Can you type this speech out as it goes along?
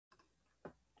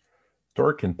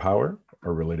Torque and power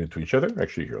are related to each other.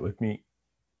 Actually, here, let me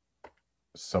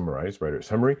summarize, write a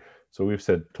summary. So we've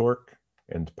said torque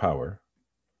and power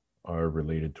are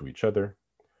related to each other.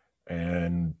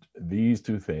 And these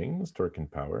two things, torque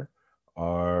and power,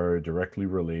 are directly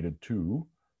related to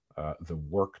the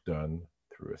work done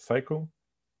through a cycle,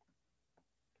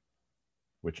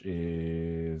 which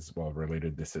is, well,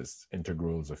 related, this is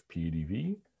integrals of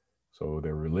PdV. So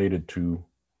they're related to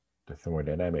the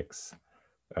thermodynamics,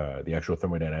 the actual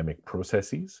thermodynamic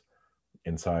processes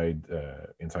inside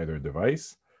their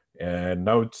device. And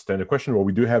now it's then the question, well,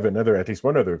 we do have at least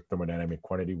one other thermodynamic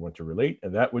quantity we want to relate,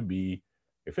 and that would be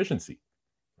efficiency.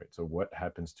 Right? So what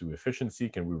happens to efficiency?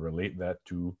 Can we relate that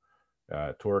to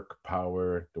torque,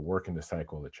 power, the work in the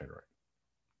cycle, etc.?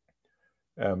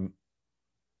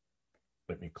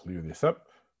 Let me clear this up.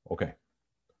 Okay.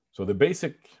 So the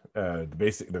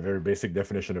very basic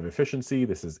definition of efficiency,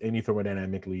 this is any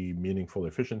thermodynamically meaningful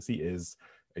efficiency is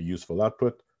a useful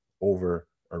output over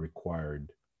a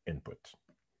required input.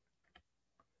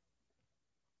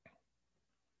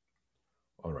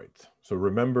 All right. So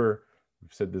remember,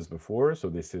 we've said this before. So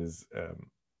this is,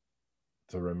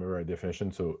 so remember our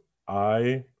definition. So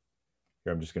here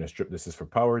I'm just going to strip, this is for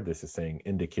power. This is saying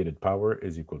indicated power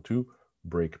is equal to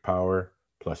brake power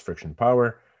plus friction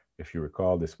power. If you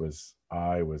recall, this was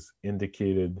I was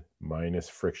indicated minus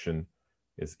friction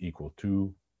is equal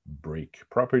to brake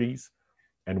properties.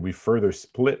 And we further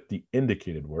split the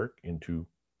indicated work into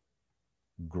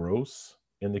gross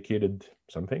indicated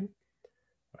something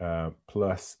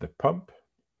plus the pump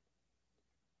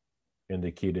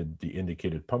the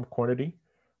indicated pump quantity,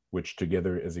 which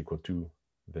together is equal to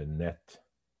the net.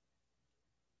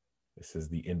 This is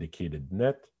the indicated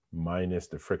net minus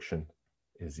the friction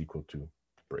is equal to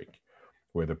brake,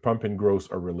 where the pump and gross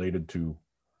are related to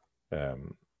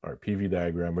our PV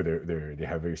diagram, where they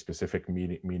have very specific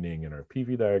meaning in our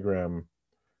PV diagram.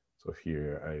 So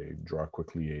here I draw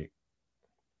quickly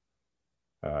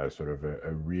a sort of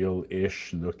a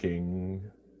real-ish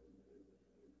looking,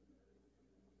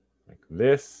 like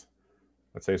this.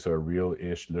 Let's say, so a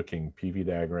real-ish looking PV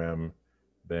diagram.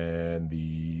 Then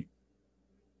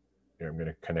here I'm going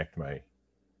to connect my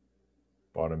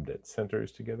bottom dead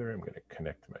centers together. I'm going to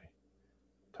connect my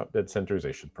top dead centers.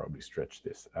 I should probably stretch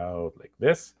this out like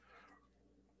this.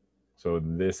 So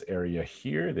this area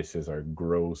here, this is our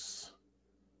gross.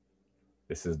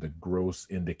 This is the gross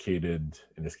indicated,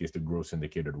 in this case, the gross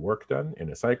indicated work done in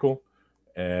a cycle.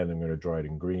 And I'm going to draw it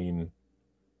in green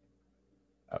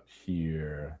out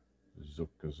here.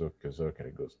 Zook, zook, zook, and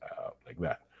it goes out like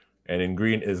that. And in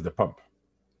green is the pump.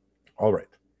 All right.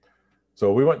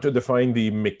 So we want to define the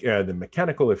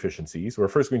mechanical efficiencies. We're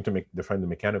first going to define the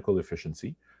mechanical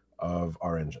efficiency of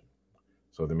our engine.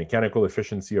 So the mechanical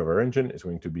efficiency of our engine is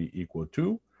going to be equal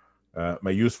to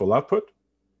my useful output,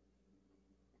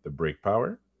 the brake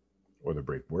power, or the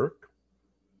brake work,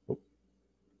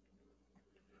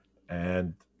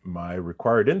 and my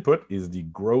required input is the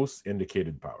gross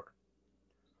indicated power.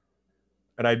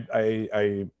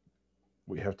 And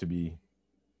we have to be,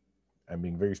 I'm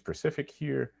being very specific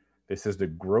here. This is the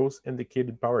gross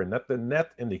indicated power, not the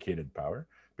net indicated power,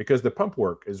 because the pump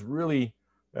work is really,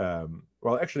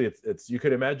 well, actually, it's you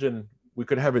could imagine we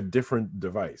could have a different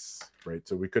device, right?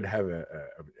 So we could have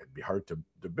it'd be hard to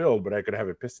build, but I could have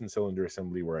a piston cylinder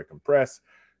assembly where I compress,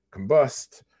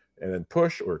 combust, and then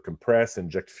push, or compress,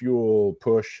 inject fuel,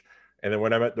 push. And then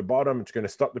when I'm at the bottom, it's going to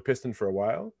stop the piston for a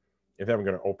while. And then I'm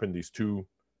going to open these two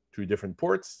different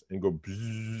ports and go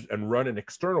and run an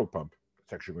external pump.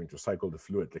 It's actually going to cycle the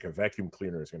fluid, like a vacuum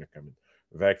cleaner is going to come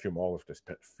in, vacuum all of this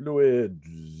pet fluid,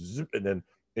 and then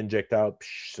inject out,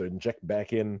 so inject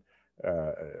back in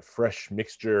fresh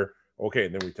mixture. Okay,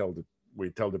 and then we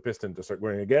tell the piston to start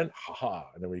going again,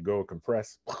 and then we go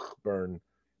compress, burn,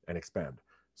 and expand.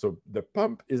 So the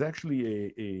pump is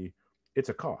actually it's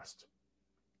a cost,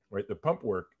 right? The pump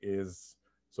work is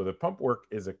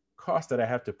a cost that I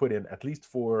have to put in, at least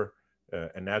for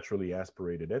a naturally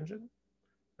aspirated engine,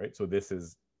 right? So this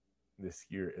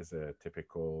here is a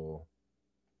typical,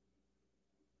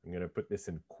 I'm going to put this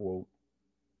in quote,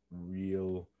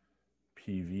 real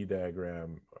PV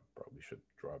diagram. I probably should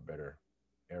draw a better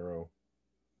arrow.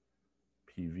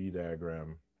 PV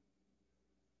diagram.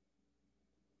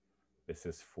 This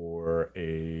is for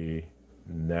a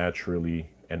naturally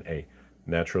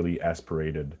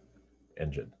aspirated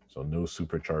engine. So no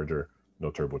supercharger, no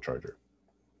turbocharger.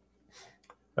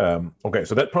 Okay,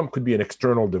 so that pump could be an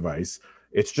external device.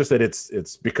 It's just that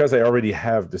it's because I already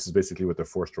have, this is basically what the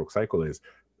 4-stroke cycle is,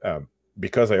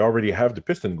 because I already have the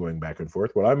piston going back and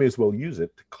forth, well, I may as well use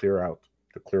it to clear out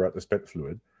the spent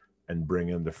fluid and bring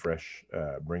in the fresh,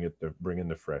 bring in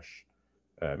the fresh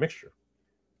mixture.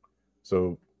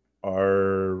 So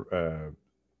our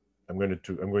I'm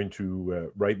going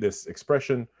to write this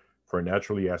expression for a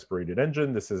naturally aspirated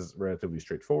engine. This is relatively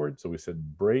straightforward. So we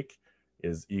said brake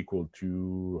is equal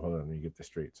to, hold on, let me get this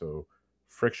straight. So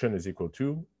friction is equal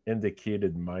to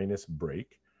indicated minus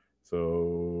brake.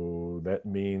 So that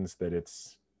means that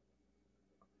it's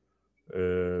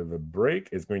the brake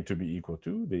is going to be equal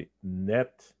to the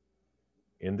net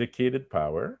indicated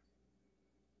power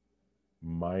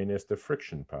minus the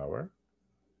friction power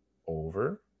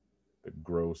over the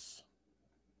gross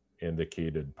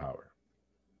indicated power.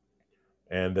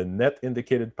 And the net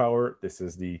indicated power, this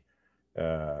is the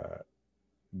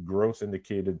gross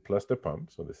indicated plus the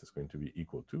pump. So this is going to be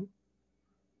equal to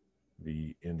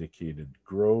the indicated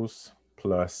gross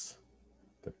plus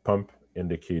the pump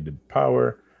indicated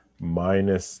power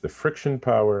minus the friction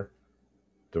power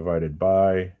divided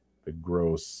by the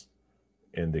gross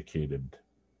indicated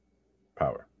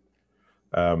power.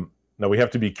 Now we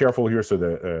have to be careful here so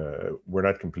that we're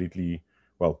not completely,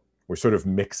 well, we're sort of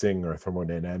mixing our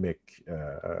thermodynamic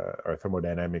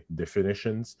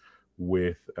definitions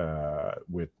with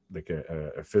like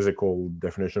a physical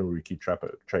definition where we keep track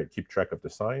of the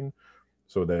sign.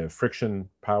 So the friction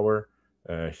power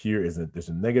here there's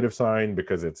a negative sign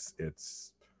because it's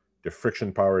the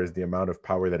friction power is the amount of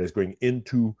power that is going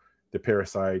into the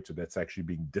parasite, so that's actually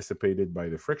being dissipated by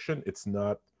the friction. It's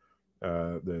not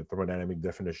the thermodynamic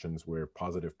definitions where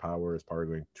positive power is power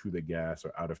going to the gas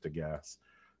or out of the gas.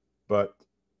 But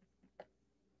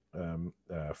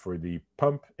for the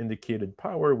pump indicated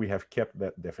power, we have kept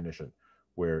that definition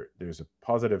where there's a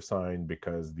positive sign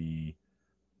because the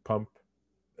pump,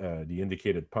 the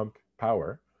indicated pump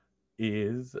power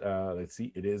is, let's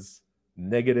see, it is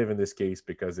negative in this case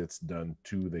because it's done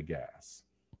to the gas,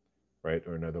 right?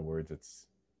 Or in other words, it's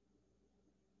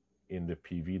in the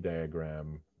PV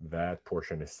diagram, that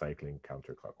portion is cycling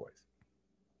counterclockwise.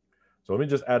 So let me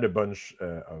just add a bunch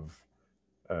of,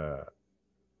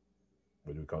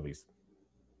 what do we call these?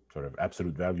 Sort of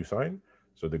absolute value sign.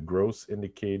 So the gross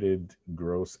indicated,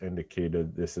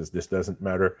 this doesn't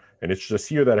matter. And it's just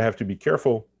here that I have to be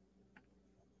careful.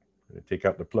 I'm going to take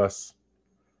out the plus,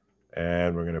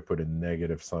 and we're going to put a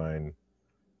negative sign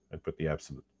and put the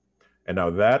absolute. And now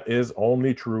that is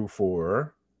only true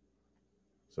for,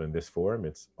 so in this form,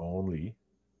 it's only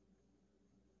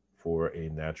for a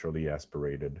naturally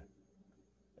aspirated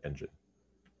engine.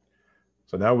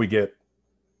 So now we get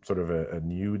sort of a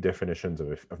new definitions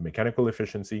of mechanical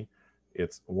efficiency.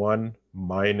 It's 1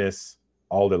 minus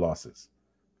all the losses,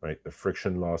 right? The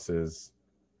friction losses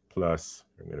plus,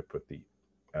 I'm going to put the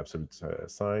absolute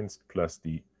signs, plus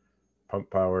the pump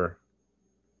power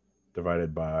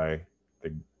divided by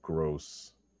the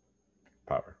gross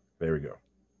power. There we go.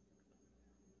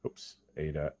 Oops,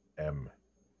 eta M.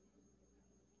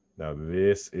 Now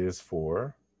this is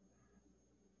for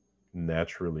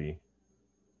naturally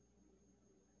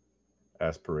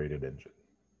aspirated engine.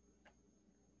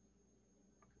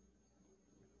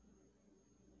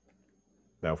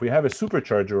 Now, if we have a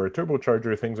supercharger or a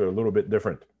turbocharger, things are a little bit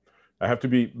different. I have to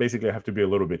be a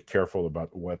little bit careful about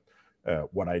what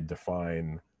I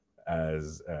define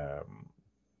as.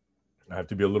 I have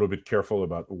to be a little bit careful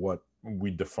about what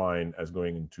we define as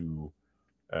going into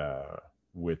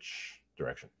which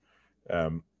direction.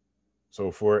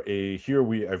 So for a here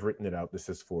I've written it out. This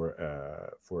is for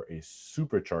a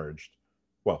supercharged.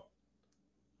 Well,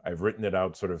 I've written it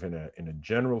out sort of in a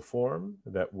general form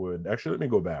that would actually, let me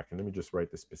go back and let me just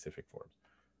write the specific forms.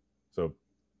 So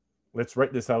let's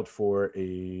write this out for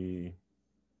a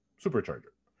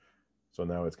supercharger. So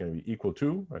now it's going to be equal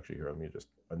to, actually here, let me just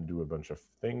undo a bunch of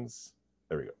things.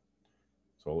 There we go.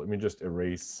 So let me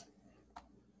erase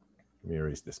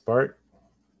this part.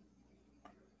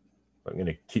 I'm going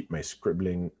to keep my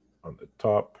scribbling on the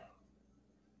top.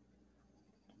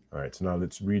 All right, so now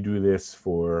let's redo this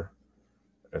for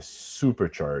a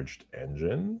supercharged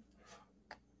engine.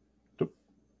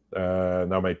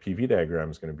 Now my PV diagram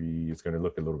is going to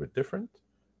look a little bit different.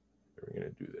 We're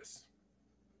going to do this.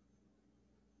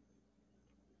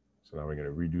 So now we're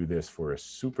going to redo this for a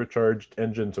supercharged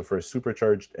engine. So for a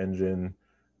supercharged engine,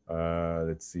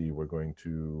 let's see, we're going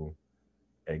to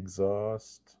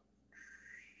exhaust.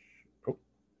 Oh,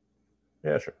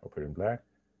 yeah, sure. I'll put it in black.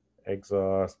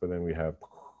 Exhaust, but then we have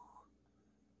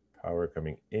power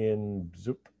coming in,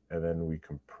 zoop, and then we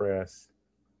compress,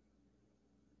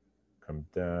 come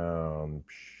down.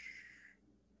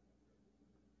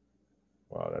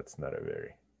 Wow, that's not a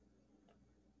very,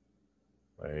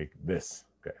 like this.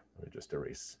 Okay, let me just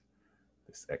erase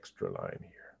this extra line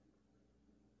here.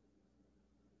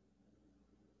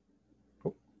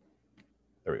 Oh,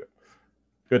 there we go.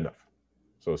 Good enough.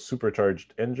 So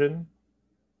supercharged engine,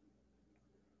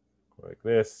 like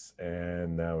this,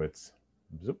 and now it's,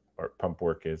 zoop, our pump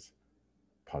work is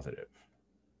positive.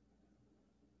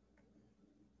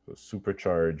 So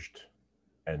supercharged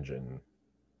engine.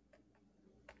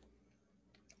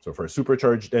 So for a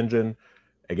supercharged engine,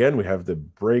 again, we have the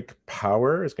brake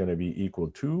power is going to be equal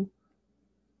to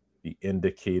the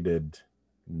indicated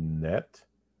net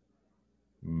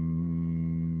minus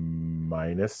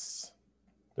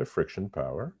the friction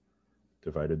power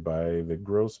divided by the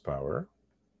gross power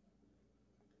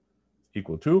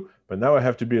equal to. But now I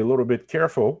have to be a little bit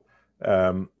careful.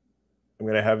 I'm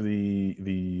going to have the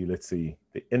let's see,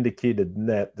 the indicated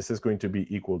net. This is going to be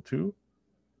equal to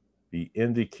the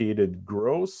indicated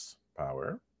gross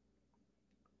power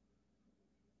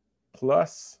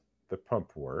plus the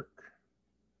pump work.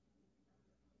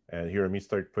 And here let me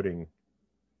start putting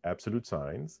absolute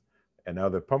signs. And now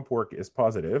the pump work is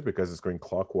positive because it's going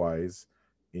clockwise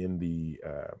in the,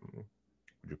 what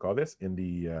do you call this? In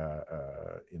the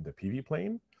PV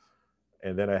plane.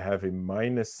 And then I have a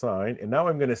minus sign. And now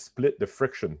I'm going to split the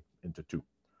friction into two.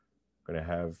 I'm going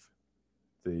to have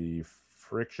the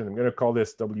friction, I'm going to call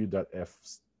this W dot F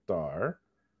star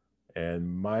and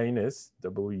minus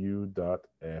W dot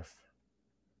F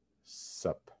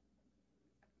sup.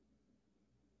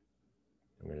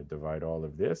 I'm going to divide all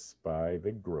of this by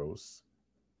the gross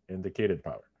indicated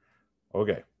power.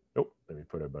 Okay. Nope. Let me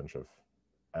put a bunch of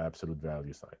absolute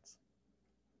value signs.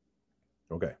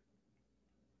 Okay.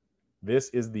 This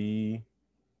is the,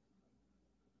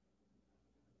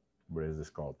 what is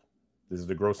this called? This is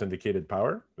the gross indicated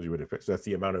power, as you would expect. So that's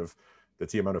the amount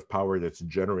of power that's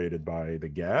generated by the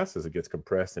gas as it gets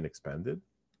compressed and expanded.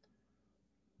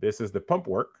 This is the pump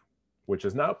work, which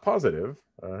is now positive.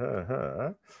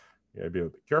 You gotta be a little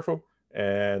bit careful.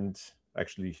 And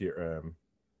actually here, I'm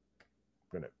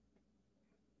gonna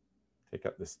take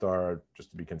out the star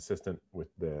just to be consistent with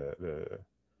the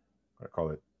I call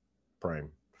it prime.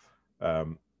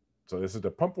 So this is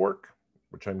the pump work,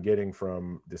 which I'm getting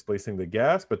from displacing the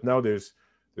gas, but now there's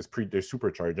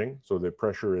supercharging. So the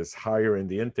pressure is higher in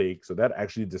the intake. So that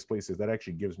actually displaces, that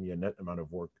actually gives me a net amount of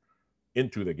work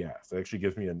into the gas. That actually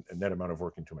gives me a net amount of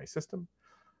work into my system.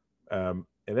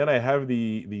 And then I have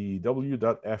the W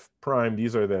dot F prime.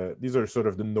 These are sort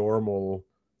of the normal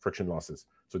friction losses.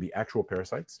 So the actual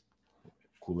parasites,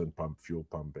 coolant pump, fuel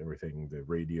pump, everything, the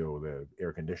radio, the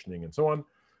air conditioning, and so on.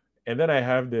 And then I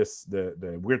have this,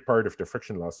 the weird part of the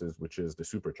friction losses, which is the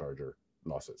supercharger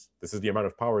losses. This is the amount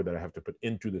of power that I have to put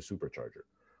into the supercharger,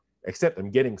 except I'm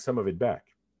getting some of it back,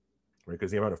 right? Because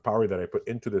the amount of power that I put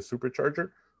into the supercharger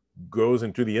goes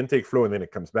into the intake flow, and then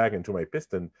it comes back into my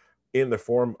piston in the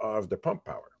form of the pump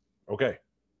power. Okay.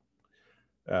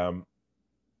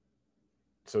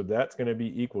 So that's going to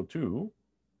be equal to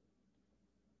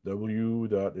W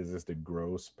dot, is this the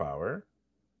gross power,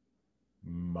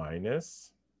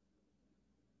 minus,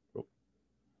 oh,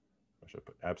 I should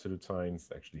put absolute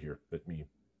signs. Actually here, let me,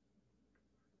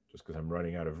 just because I'm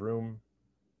running out of room,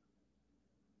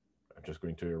 I'm just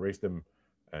going to erase them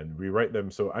and rewrite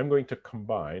them. So I'm going to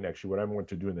combine, actually what I want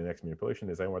to do in the next manipulation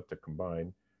is I want to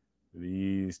combine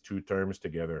these two terms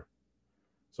together.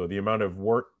 So the amount of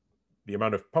work, the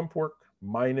amount of pump work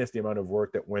minus the amount of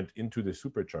work that went into the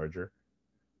supercharger,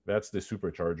 that's the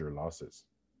supercharger losses.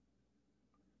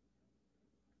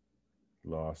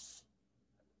 Loss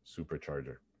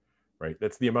supercharger, right?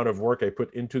 That's the amount of work I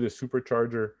put into the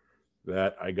supercharger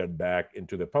that I got back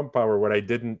into the pump power. What I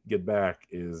didn't get back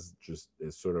is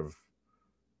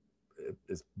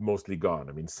mostly gone.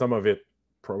 I mean, some of it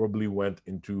probably went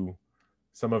into,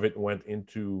 I'm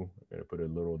going to put a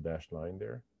little dashed line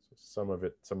there. So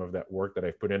some of that work that I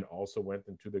put in also went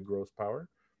into the gross power,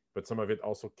 but some of it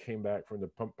also came back from the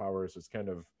pump power. So it's kind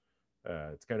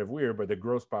of weird, but the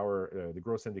gross power, the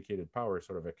gross indicated power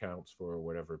sort of accounts for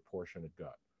whatever portion it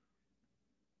got.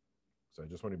 So I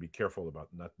just want to be careful about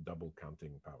not double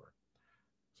counting power.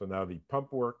 So now the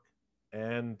pump work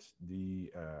and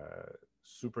the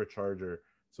supercharger,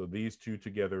 so these two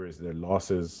together is the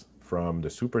losses from the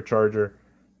supercharger.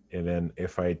 And then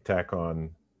if I tack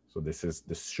on, so this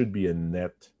should be a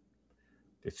net,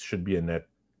 it should be a net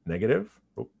negative,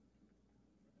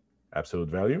 absolute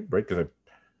value, right? Because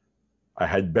I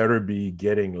had better be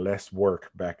getting less work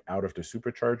back out of the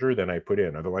supercharger than I put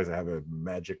in. Otherwise, I have a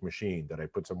magic machine that I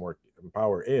put some more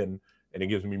power in, and it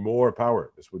gives me more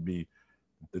power. This would be,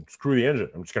 screw the engine.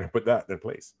 I'm just going to put that in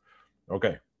place.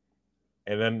 Okay.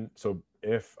 And then, so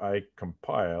if I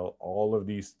compile all of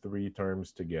these three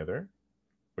terms together,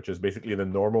 which is basically the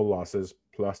normal losses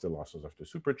plus the losses of the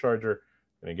supercharger,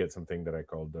 and I get something that I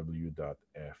call W dot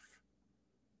F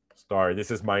star.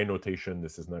 This is my notation.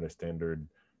 This is not a standard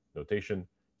notation.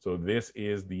 So this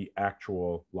is the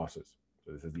actual losses.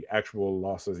 So this is the actual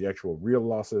losses, the actual real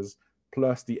losses,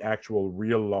 plus the actual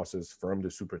real losses from the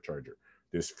supercharger.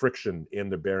 There's friction in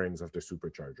the bearings of the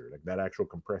supercharger. Like that actual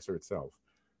compressor itself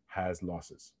has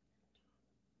losses.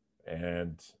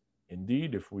 And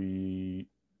indeed, if we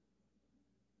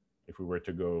were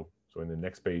to go, so in the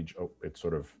next page, oh, it's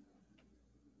sort of,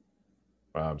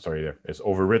 I'm sorry, there, it's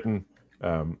overwritten.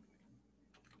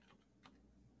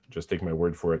 Just take my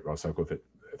word for it. I'll cycle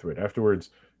through it afterwards.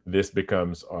 This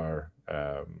becomes our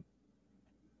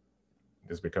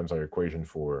equation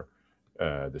for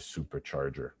the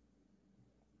supercharger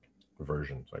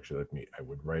version. So actually, I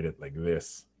would write it like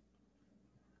this.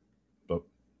 But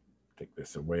take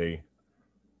this away.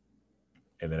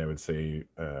 And then I would say,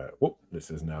 whoop, this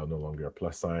is now no longer a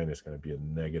plus sign. It's going to be a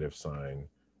negative sign.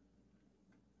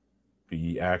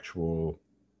 The actual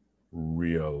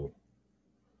real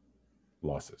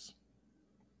losses.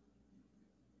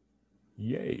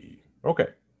 Yay. Okay,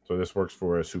 so this works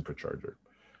for a supercharger.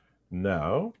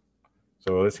 Now,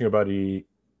 so let's think about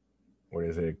what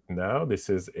is it now? This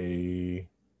is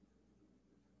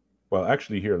well,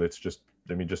 actually here,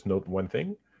 let me just note one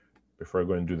thing before I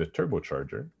go and do the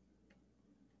turbocharger.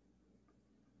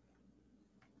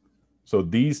 So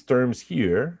these terms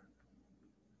here,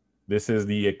 this is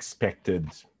the expected,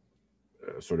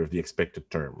 sort of the expected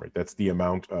term, right? That's the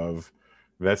amount of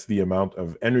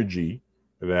energy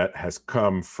that has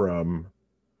come from,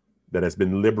 that has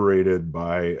been liberated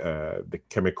by the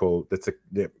chemical. That's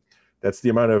the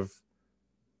amount of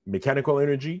mechanical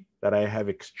energy that I have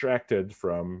extracted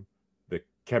from the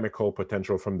chemical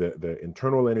potential, from the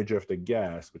internal energy of the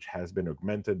gas, which has been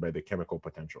augmented by the chemical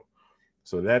potential.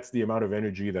 So that's the amount of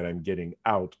energy that I'm getting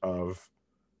out of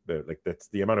that's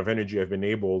the amount of energy I've been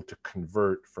able to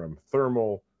convert from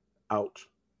thermal out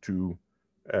to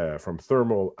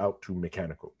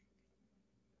mechanical.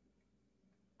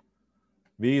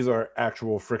 These are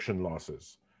actual friction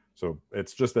losses. So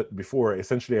it's just that before,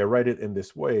 essentially, I write it in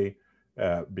this way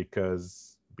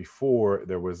because before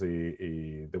there was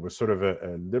sort of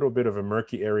a little bit of a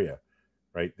murky area,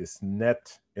 right? This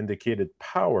net indicated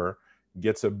power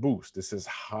gets a boost. This is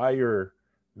higher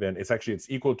than, it's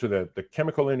equal to the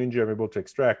chemical energy I'm able to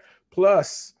extract,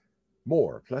 plus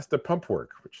the pump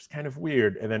work, which is kind of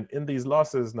weird. And then in these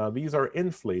losses, now these are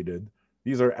inflated.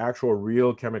 These are actual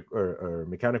real chemical or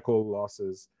mechanical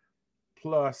losses,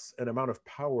 plus an amount of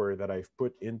power that I've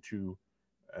put into,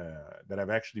 that I've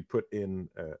actually put in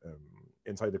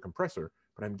inside the compressor,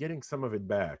 but I'm getting some of it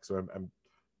back. So I'm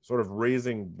sort of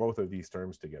raising both of these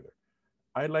terms together.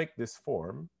 I like this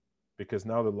form because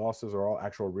now the losses are all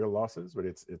actual real losses, but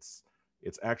it's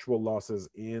actual losses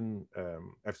in,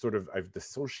 I've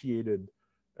dissociated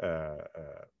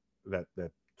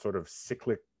that sort of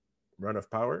cyclic run of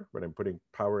power, but I'm putting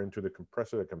power into the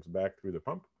compressor that comes back through the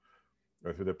pump,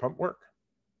 or through the pump work.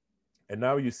 And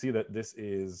now you see that this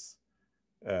is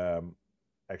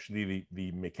actually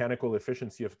the mechanical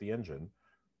efficiency of the engine.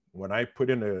 When I put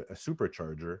in a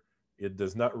supercharger, it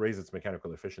does not raise its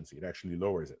mechanical efficiency. It actually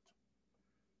lowers it,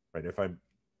 right? If I'm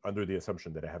under the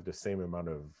assumption that I have the same amount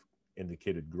of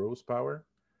indicated gross power,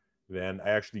 then I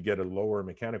actually get a lower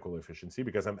mechanical efficiency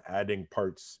because I'm adding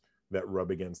parts that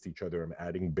rub against each other. I'm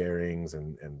adding bearings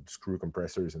and screw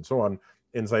compressors and so on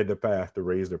inside the path to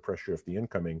raise the pressure of the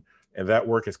incoming, and that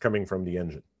work is coming from the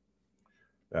engine.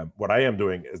 What I am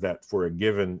doing is that for a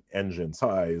given engine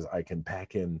size, I can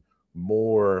pack in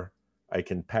more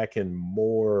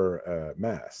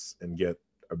mass and get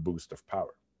a boost of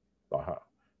power. Aha.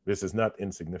 This is not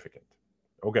insignificant.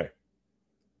 Okay.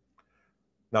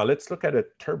 Now let's look at a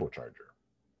turbocharger.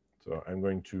 So I'm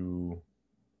going to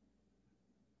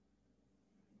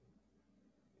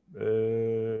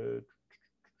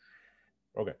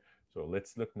okay, so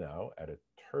let's look now at a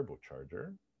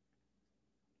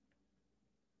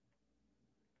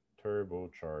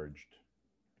turbocharged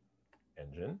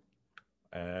engine.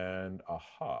 And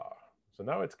aha, so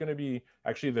now it's going to be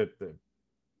actually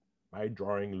my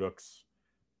drawing looks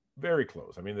very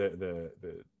close. I mean,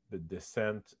 the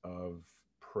descent of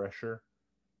pressure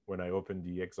when I open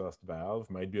the exhaust valve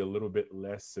might be a little bit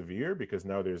less severe because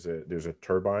now there's a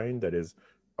turbine that is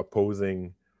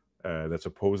opposing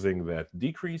that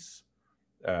decrease.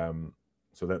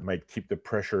 So that might keep the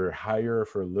pressure higher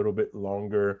for a little bit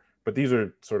longer. But these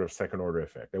are sort of second order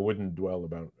effect. I wouldn't dwell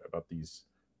about these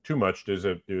too much. There's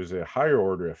a higher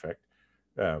order effect,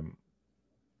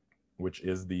 which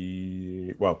is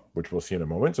which we'll see in a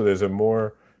moment. So there's a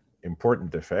more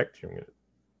important effect. I'm going to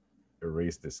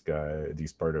erase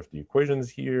these part of the equations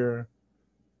here.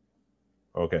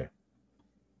 Okay.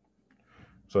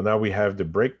 So now we have the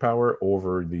brake power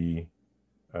over the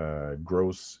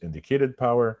gross indicated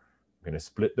power. I'm going to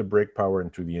split the brake power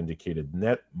into the indicated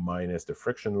net minus the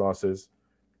friction losses.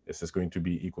 This is going to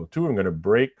be equal to, I'm going to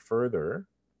break further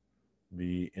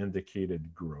the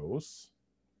indicated gross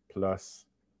plus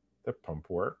the pump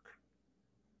work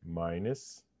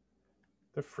minus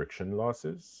the friction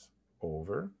losses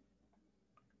over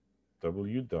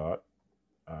W dot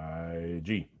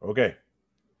IG. Okay.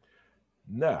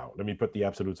 Now, let me put the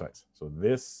absolute size. So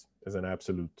this is an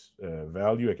absolute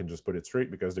value. I can just put it straight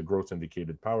because the gross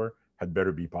indicated power had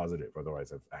better be positive.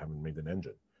 Otherwise, I haven't made an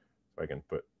engine. So I can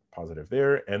put positive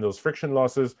there. And those friction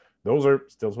losses, those are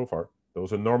still so far,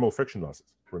 those are normal friction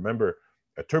losses. Remember,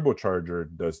 a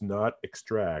turbocharger does not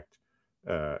extract,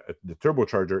 the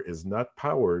turbocharger is not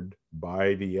powered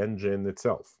by the engine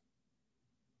itself.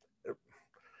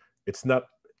 It's not,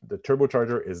 the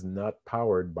turbocharger is not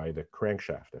powered by the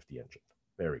crankshaft of the engine.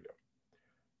 There we go.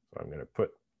 So I'm going to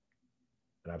put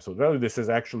an absolute value. This is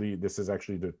actually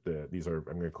these are,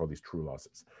 I'm going to call these true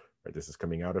losses. Right? This is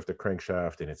coming out of the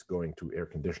crankshaft and it's going to air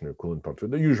conditioner, coolant pump, so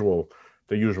the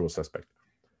usual suspect.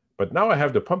 But now I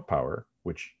have the pump power,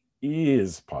 which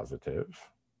is positive.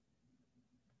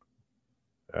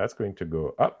 That's going to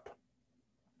go up.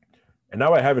 And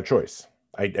now I have a choice.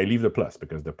 I leave the plus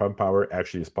because the pump power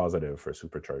actually is positive for a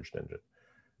supercharged engine.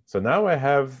 So now I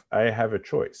have a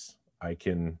choice. I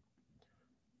can,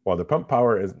 well, the pump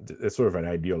power is sort of an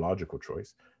ideological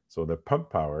choice. So the pump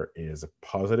power is a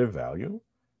positive value.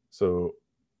 So,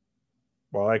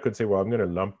 well, I could say, well, I'm going to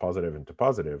lump positive into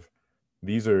positive.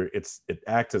 These are, it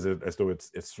acts as though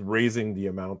it's raising the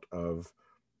amount of,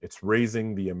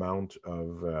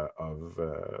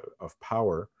 of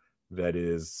power that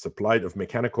is supplied, of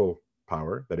mechanical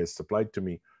power that is supplied to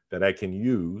me that I can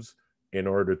use in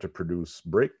order to produce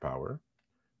brake power.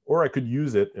 Or I could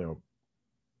use it,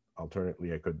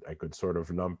 alternately, I could sort of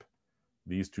lump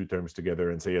these two terms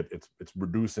together and say it's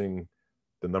reducing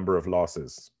the number of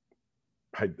losses.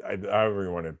 However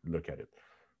you want to look at it.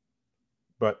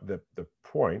 But the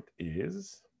point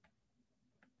is,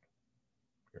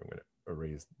 I'm going to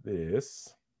erase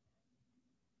this.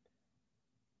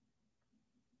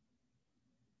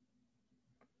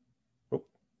 Oh,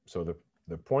 so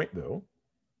the point though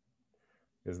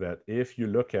is that if you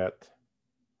look at,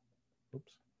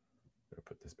 oops, I'm going to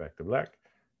put this back to black.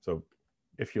 So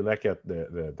if you look at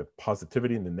the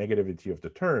positivity and the negativity of the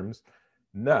terms,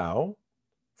 now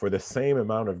for the same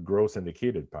amount of gross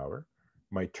indicated power,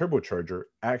 my turbocharger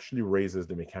actually raises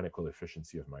the mechanical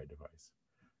efficiency of my device.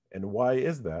 And why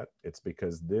is that? It's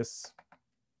because the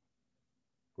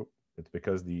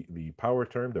power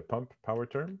term, the pump power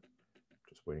term,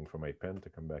 just waiting for my pen to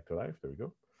come back to life. There we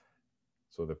go.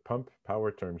 So the pump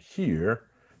power term here,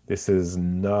 this is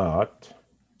not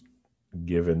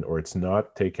given, or it's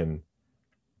not taken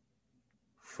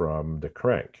from the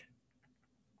crank.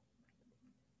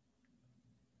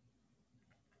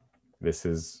 This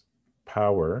is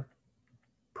power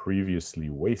previously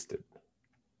wasted.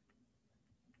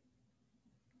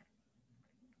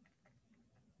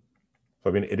 So,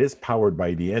 I mean, it is powered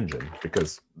by the engine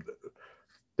because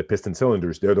the piston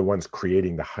cylinders, they're the ones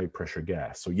creating the high pressure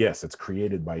gas. So yes, it's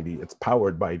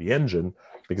powered by the engine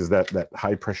because that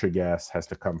high pressure gas has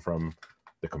to come from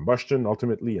the combustion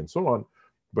ultimately and so on.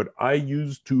 But I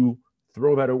used to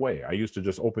throw that away. I used to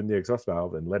just open the exhaust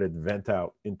valve and let it vent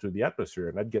out into the atmosphere,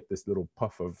 and I'd get this little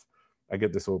puff of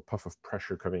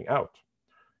pressure coming out.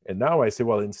 And now I say,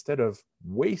 well, instead of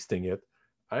wasting it,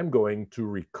 I'm going to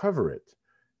recover it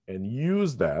and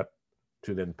use that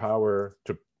to then power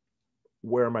to,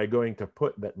 where am I going to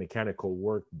put that mechanical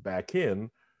work back in?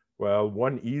 Well,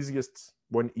 one easy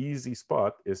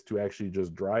spot is to actually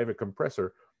just drive a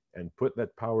compressor and put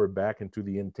that power back into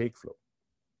the intake flow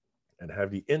and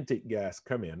have the intake gas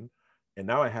come in. And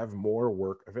now I have more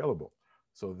work available.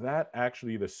 So that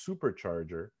actually the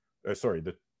turbocharger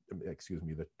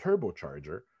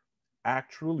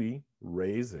actually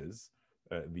raises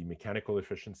the mechanical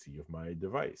efficiency of my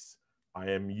device. I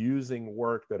am using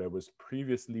work that I was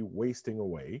previously wasting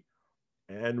away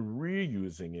and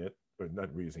reusing it, or not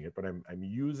reusing it, but I'm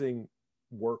using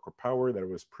work or power that I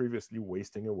was previously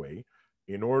wasting away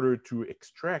in order to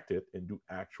extract it and do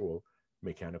actual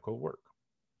mechanical work.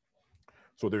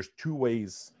 So there's two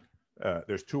ways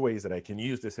that I can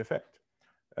use this effect.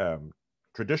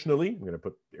 Traditionally, I'm going to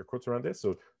put air quotes around this.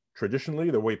 So traditionally,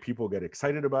 the way people get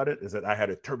excited about it is that I had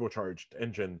a turbocharged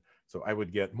engine, so I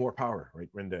would get more power, right?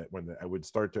 When I would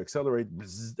start to accelerate,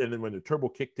 and then when the turbo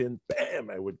kicked in, bam,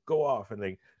 I would go off,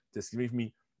 and this gave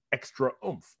me extra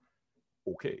oomph.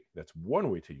 Okay, that's one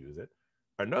way to use it.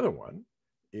 Another one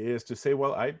is to say,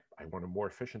 well, I want a more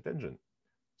efficient engine.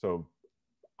 So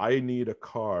I need a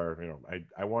car, you know,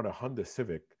 I want a Honda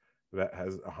Civic that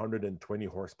has 120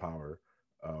 horsepower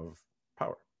of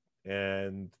power.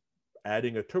 And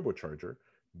adding a turbocharger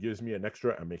gives me an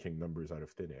extra, I'm making numbers out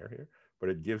of thin air here, but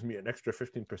it gives me an extra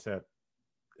 15%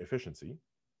 efficiency.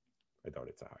 I doubt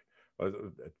it's a high. Well,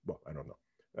 I don't know.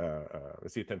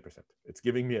 Let's see, 10%. It's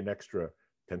giving me an extra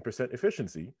 10%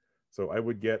 efficiency. So I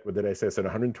would get, what did I say? I said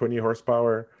 120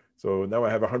 horsepower. So now I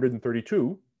have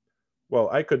 132. Well,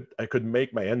 I could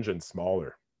make my engine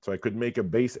smaller. So I could make a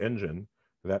base engine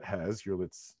that has, here,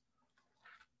 let's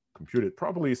compute it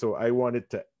properly. So I want it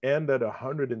to end at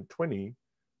 120.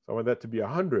 So I want that to be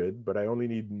 100, but I only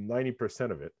need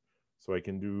 90% of it. So I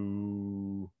can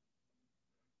do,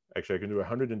 actually I can do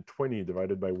 120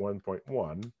 divided by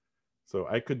 1.1. So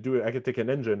I could do it, I could take an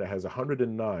engine that has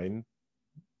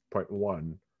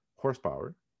 109.1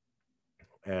 horsepower.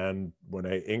 And when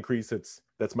I increase its,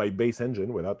 that's my base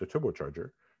engine without the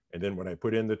turbocharger. And then when I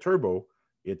put in the turbo,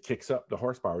 it kicks up the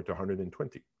horsepower to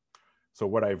 120. So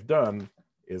what I've done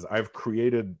is I've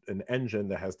created an engine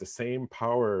that has the same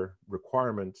power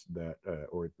requirements that,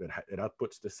 or that it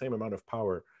outputs the same amount of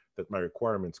power that my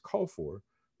requirements call for,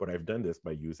 but I've done this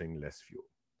by using less fuel.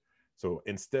 So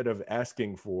instead of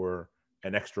asking for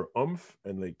an extra oomph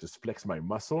and like just flex my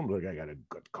muscle, I'm like, I got a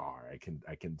good car,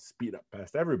 I can speed up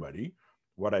past everybody.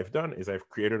 What I've done is I've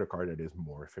created a car that is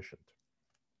more efficient.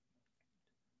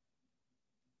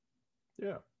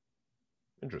 Yeah,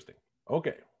 interesting.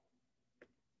 Okay.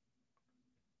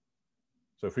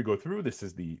 So if we go through, this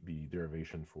is the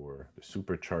derivation for the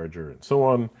supercharger and so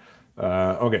on.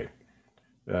 Okay.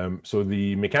 So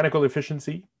the mechanical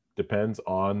efficiency depends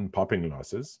on popping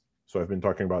losses. So I've been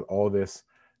talking about all this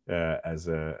as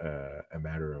a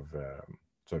matter of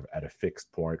sort of at a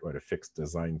fixed point or at a fixed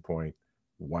design point,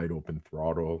 wide open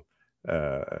throttle.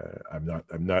 I'm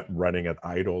not running at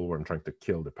idle where I'm trying to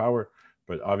kill the power.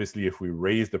 But obviously, if we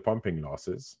raise the pumping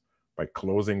losses by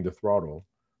closing the throttle,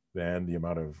 then the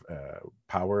amount of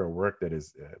power or work that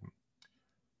is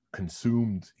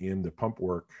consumed in the pump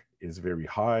work is very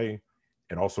high.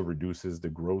 It also reduces the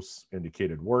gross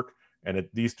indicated work. And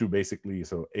these two basically,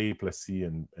 so A plus C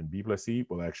and B plus C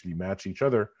will actually match each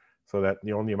other, so that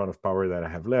the only amount of power that I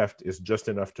have left is just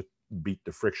enough to beat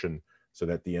the friction so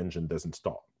that the engine doesn't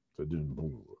stop. So it doesn't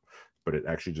boom, but it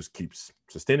actually just keeps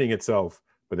sustaining itself,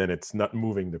 but then it's not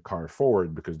moving the car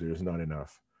forward because there's not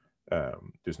enough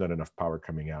power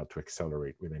coming out to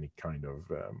accelerate with any kind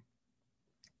of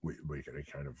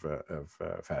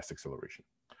fast acceleration.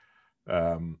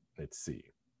 Let's see.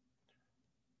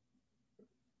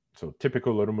 So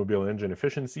typical automobile engine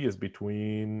efficiency is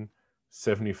between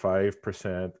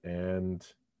 75% and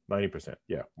 90%.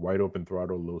 Yeah, wide open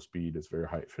throttle, low speed is very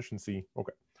high efficiency.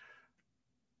 Okay.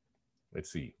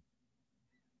 Let's see.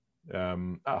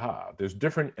 There's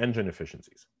different engine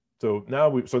efficiencies. So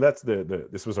now so that's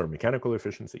this was our mechanical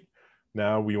efficiency.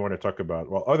 Now we want to talk about,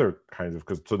 well, other kinds of,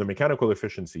 so the mechanical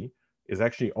efficiency is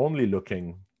actually only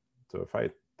looking, so if I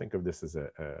think of this as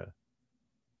a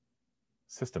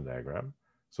system diagram,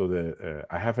 so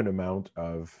I have an amount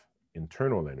of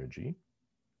internal energy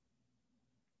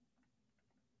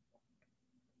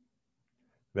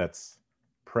that's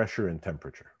pressure and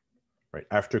temperature, right?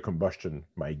 After combustion,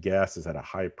 my gas is at a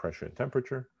high pressure and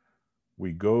temperature.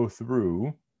 We go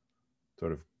through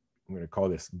sort of, I'm going to call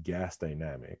this gas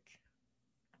dynamic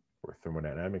or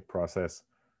thermodynamic process.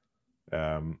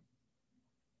 And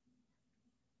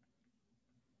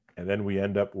then we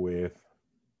end up with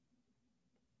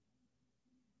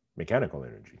mechanical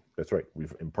energy. That's right.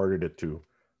 We've imparted it to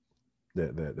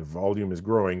the volume is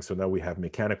growing. So now we have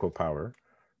mechanical power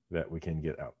that we can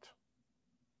get out.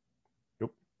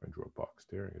 Yep, I drew a box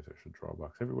there. I guess I should draw a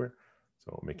box everywhere.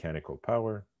 So mechanical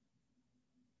power.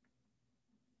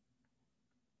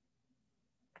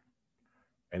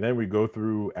 And then we go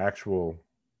through actual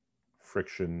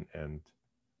friction and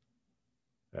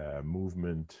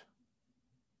movement.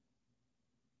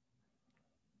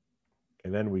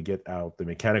 And then we get out the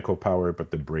mechanical power, but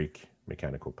the brake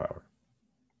mechanical power.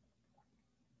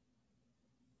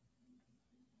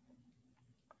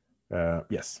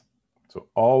 Yes. So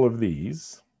all of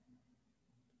these,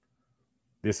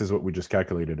 this is what we just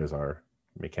calculated as our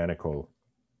mechanical.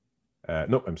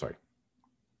 No, I'm sorry.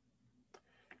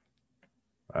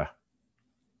 I'm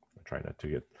trying not to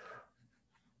get.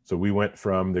 So we went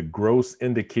from the gross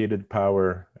indicated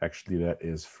power. Actually, that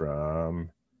is from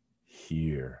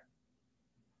here.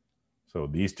 So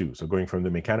these two. So going from the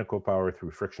mechanical power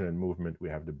through friction and movement, we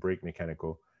have the brake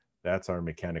mechanical. That's our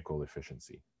mechanical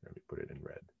efficiency. Let me put it in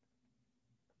red.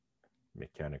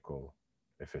 Mechanical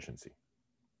efficiency.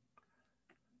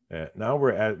 Now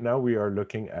we are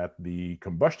looking at the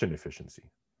combustion efficiency.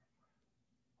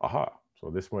 Aha. So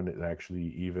this one is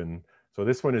actually even, so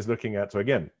this one is looking at, so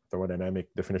again, thermodynamic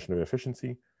definition of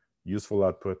efficiency, useful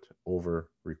output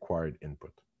over required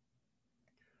input.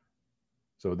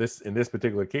 So this, in this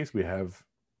particular case, we have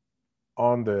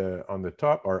on the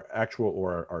top our actual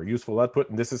or our useful output,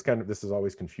 and this is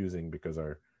always confusing because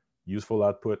our useful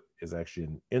output is actually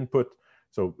an input.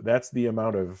 So that's the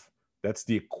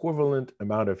equivalent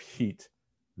amount of heat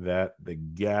that the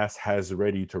gas has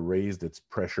ready to raise its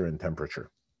pressure and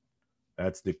temperature.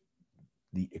 That's the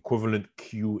equivalent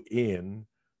Q in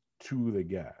to the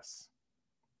gas.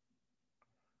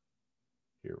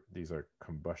 Here, these are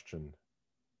combustion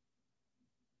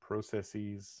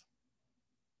processes.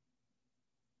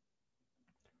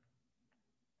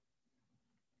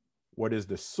 What is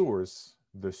the source?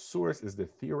 The source is the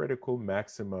theoretical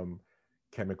maximum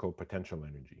chemical potential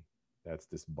energy. That's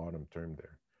this bottom term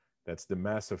there. That's the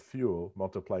mass of fuel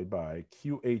multiplied by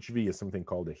QHV is something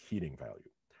called a heating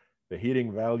value. The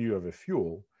heating value of a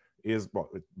fuel is, well,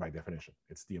 by definition,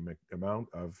 it's the amount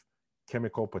of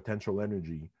chemical potential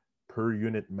energy per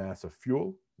unit mass of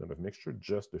fuel, not of mixture,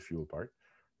 just the fuel part,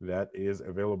 that is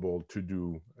available to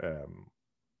do,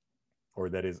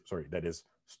 that is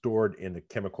stored in the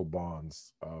chemical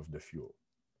bonds of the fuel.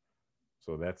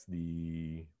 So that's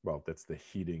the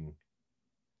heating,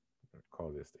 I'll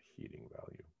call this the heating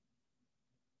value.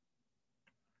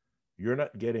 You're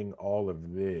not getting all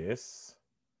of this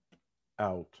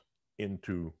out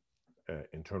into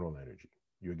internal energy.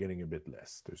 You're getting a bit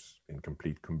less. There's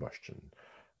incomplete combustion.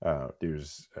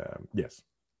 Yes,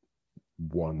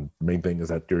 one main thing is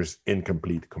that there's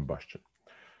incomplete combustion.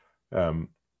 So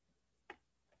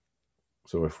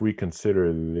if we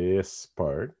consider this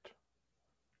part,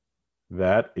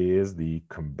 that is the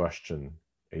combustion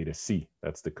A to C.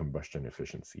 That's the combustion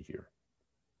efficiency here.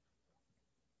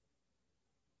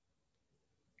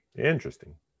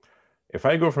 Interesting. If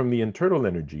I go from the internal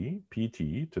energy,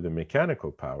 PT, to the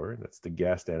mechanical power, that's the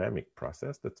gas dynamic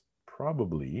process, that's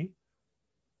probably,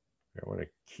 I want to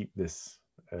keep this,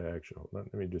 actually, hold on,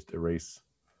 let me just erase.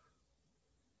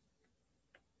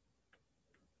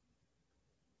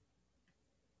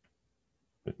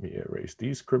 Let me erase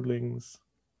these scribblings.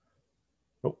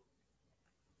 Oh.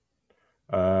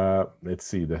 Let's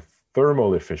see, the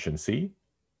thermal efficiency.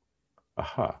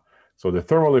 Aha. So the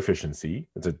thermal efficiency,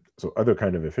 so other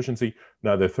kind of efficiency.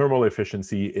 Now the thermal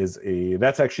efficiency is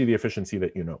that's actually the efficiency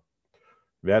that you know.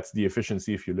 That's the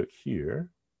efficiency if you look here.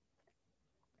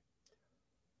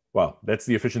 Well, that's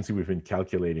the efficiency we've been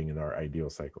calculating in our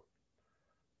ideal cycle,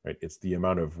 right? It's the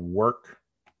amount of work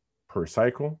per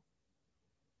cycle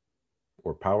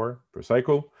or power per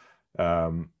cycle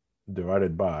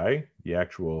divided by the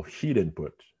actual heat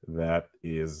input that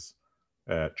is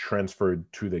transferred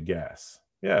to the gas.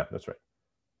 Yeah, that's right.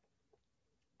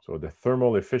 So the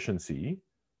thermal efficiency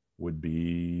would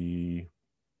be,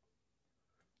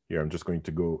 here I'm just going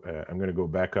to go, I'm going to go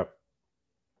back up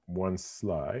one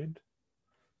slide.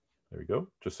 There we go,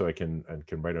 just so I can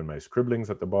write on my scribblings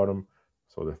at the bottom.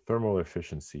 So the thermal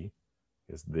efficiency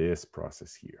is this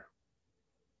process here.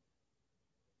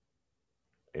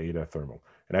 Eta thermal.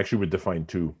 And actually we define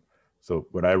two. So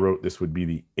what I wrote, this would be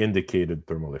the indicated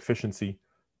thermal efficiency.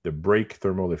 The break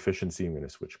thermal efficiency, I'm going to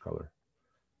switch color.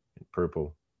 In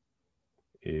purple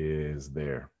is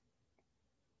there.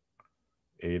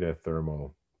 Eta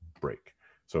thermal break.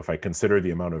 So if I consider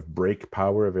the amount of break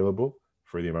power available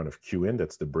for the amount of Q in,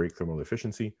 that's the break thermal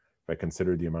efficiency. If I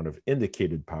consider the amount of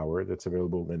indicated power that's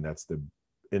available, then that's the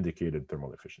indicated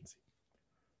thermal efficiency.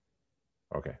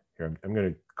 Okay, here I'm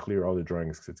going to clear all the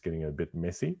drawings because it's getting a bit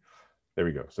messy. There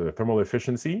we go. So the thermal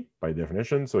efficiency by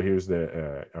definition. So here's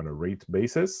the on a rate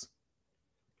basis,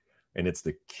 and it's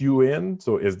the Q in.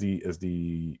 So is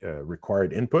the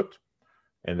required input,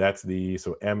 and that's the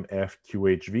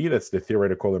MEP That's the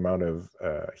theoretical amount of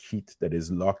heat that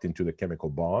is locked into the chemical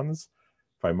bonds.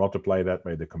 If I multiply that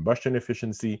by the combustion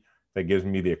efficiency, that gives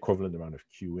me the equivalent amount of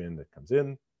Q in that comes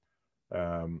in.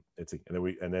 And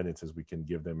then it says we can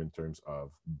give them in terms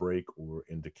of break or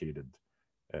indicated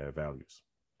values.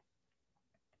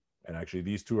 And actually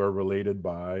these two are related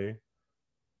by,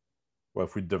 well,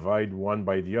 if we divide one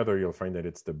by the other, you'll find that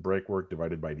it's the break work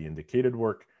divided by the indicated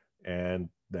work, and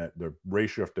that the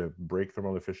ratio of the break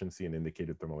thermal efficiency and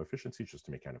indicated thermal efficiency is just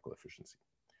the mechanical efficiency.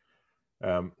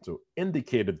 So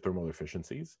indicated thermal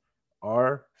efficiencies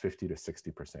are 50 to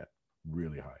 60%,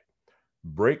 really high.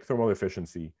 Break thermal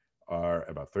efficiency are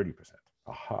about 30%.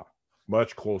 Aha,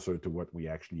 much closer to what we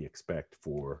actually expect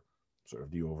for sort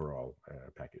of the overall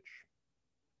package.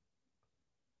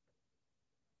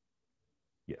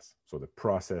 Yes. So the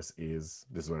process is,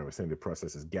 this is what I was saying, the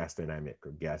process is gas dynamic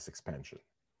or gas expansion.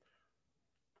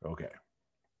 Okay.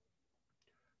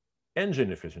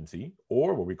 Engine efficiency,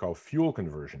 or what we call fuel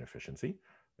conversion efficiency,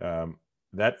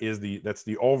 that's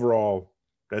the overall,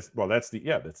 that's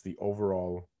the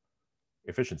overall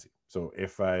efficiency. So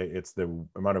it's the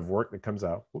amount of work that comes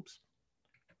out,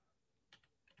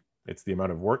 it's the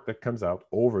amount of work that comes out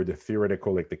over the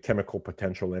theoretical, like the chemical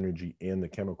potential energy in the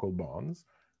chemical bonds,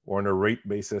 or on a rate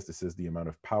basis, this is the amount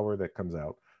of power that comes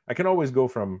out. I can always go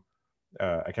from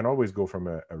a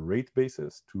rate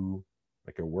basis to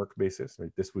like a work basis,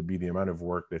 right? This would be the amount of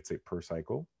work, let's say, per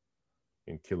cycle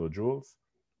in kilojoules.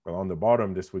 Well, on the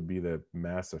bottom, this would be the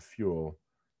mass of fuel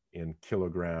in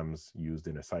kilograms used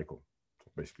in a cycle.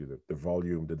 So basically the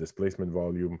volume, the displacement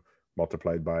volume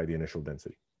multiplied by the initial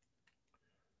density.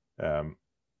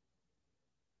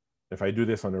 If I do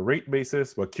this on a rate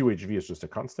basis, well, QHV is just a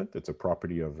constant. It's a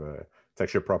property of it's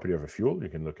actually a property of a fuel. You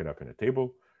can look it up in a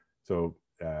table. So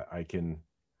I can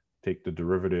take the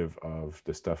derivative of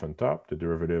the stuff on top, the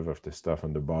derivative of the stuff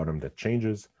on the bottom that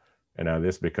changes. And now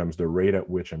this becomes the rate at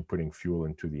which I'm putting fuel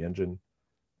into the engine.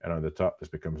 And on the top, this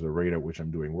becomes the rate at which I'm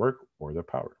doing work, or the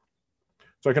power.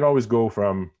 So I can always go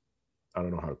from, I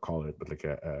don't know how to call it, but like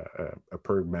a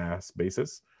per mass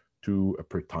basis to a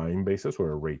per time basis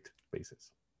or a rate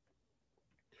basis.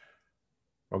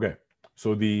 Okay,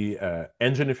 so the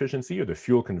engine efficiency, or the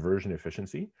fuel conversion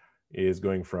efficiency, is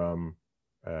going from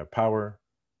power,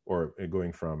 or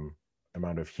going from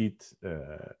amount of heat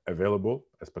available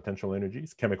as potential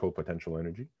energies, chemical potential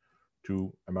energy,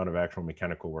 to amount of actual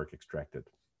mechanical work extracted.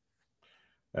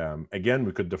 Again,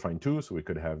 we could define two, so we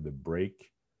could have the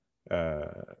brake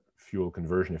fuel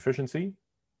conversion efficiency,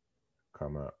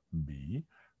 comma B,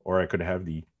 or I could have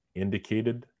the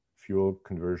indicated fuel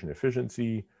conversion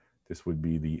efficiency. This would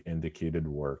be the indicated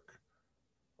work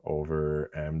over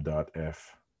m dot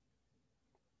f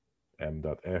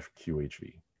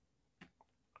QHV.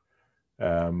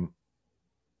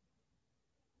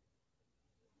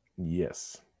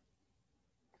 Yes.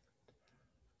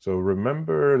 So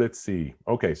remember, let's see.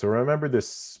 Okay, so remember this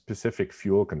specific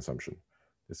fuel consumption.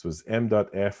 This was m dot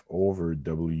f over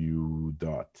w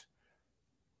dot.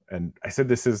 And I said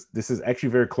this is actually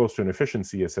very close to an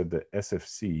efficiency. I said the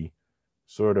SFC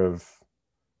sort of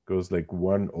goes like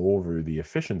 1 over the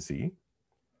efficiency.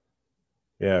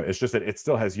 Yeah, it's just that it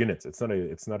still has units. It's not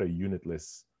a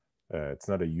unitless. It's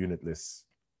not a unitless.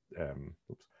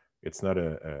 It's not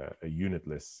a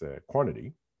unitless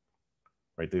quantity,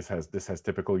 right? This has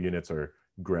typical units, or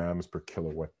grams per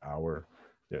kilowatt hour.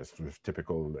 Yes, sort of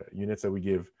typical units that we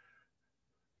give,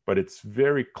 but it's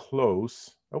very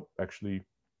close. Oh, actually,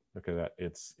 look at that.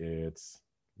 It's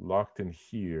locked in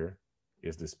here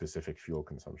is the specific fuel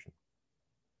consumption.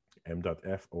 M dot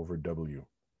F over W,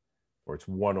 or it's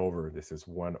 1 over, this is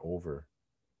 1 over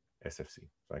SFC.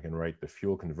 So I can write the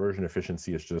fuel conversion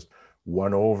efficiency is just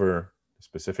 1 over the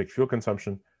specific fuel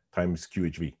consumption times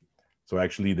QHV. So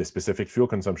actually the specific fuel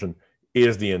consumption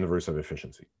is the inverse of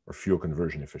efficiency, or fuel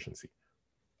conversion efficiency,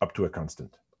 up to a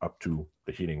constant, up to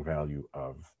the heating value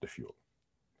of the fuel.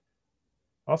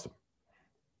 Awesome.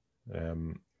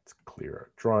 Let's clear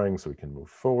our drawing so we can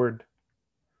move forward.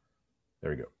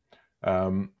 There we go.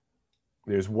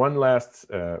 There's one last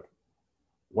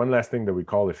thing that we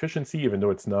call efficiency, even though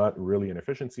it's not really an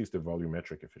efficiency, it's the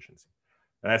volumetric efficiency.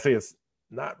 And I say it's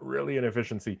not really an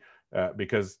efficiency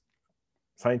because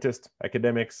scientists,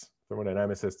 academics,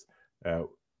 thermodynamicists,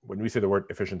 when we say the word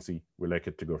efficiency, we like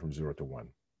it to go from 0 to 1.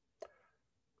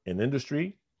 In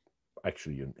industry,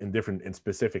 actually in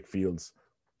specific fields,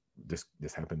 this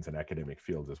happens in academic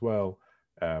fields as well.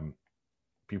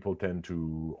 People tend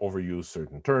to overuse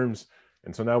certain terms.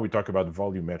 And so now we talk about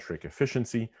volumetric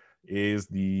efficiency is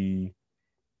the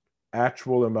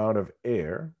actual amount of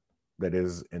air that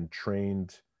is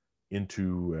entrained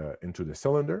into the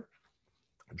cylinder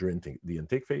during the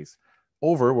intake phase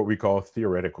over what we call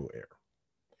theoretical air.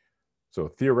 So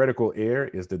theoretical air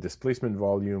is the displacement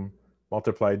volume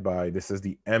multiplied by, this is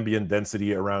the ambient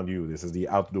density around you. This is the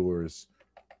outdoors.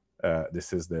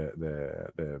 This is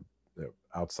the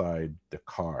outside the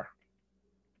car.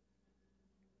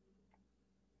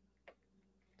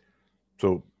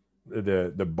 So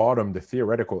the bottom, the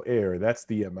theoretical air, that's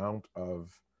the amount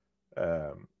of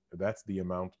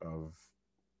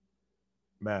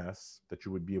mass that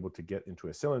you would be able to get into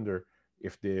a cylinder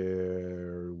if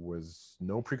there was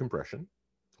no precompression,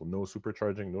 so no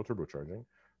supercharging, no turbocharging,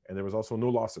 and there was also no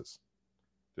losses.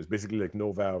 There's basically like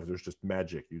no valve. There's just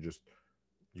magic. You just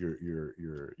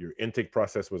your intake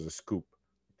process was a scoop.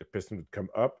 The piston would come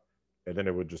up, and then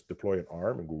it would just deploy an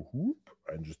arm and go whoop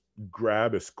and just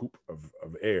grab a scoop of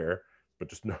air but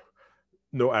just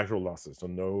no actual losses. So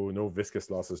no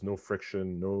viscous losses, no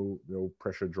friction, no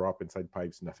pressure drop inside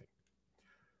pipes, nothing.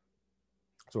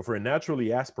 So for a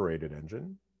naturally aspirated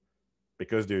engine,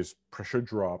 because there's pressure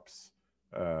drops,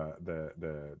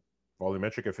 the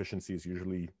volumetric efficiency is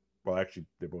usually, well, actually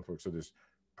they both work. So there's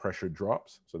pressure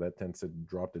drops, so that tends to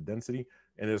drop the density,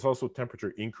 and there's also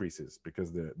temperature increases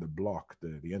because the block,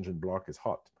 the engine block is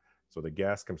hot. So the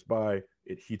gas comes by,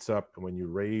 it heats up, and when you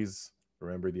raise,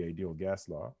 remember the ideal gas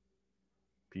law,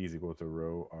 P is equal to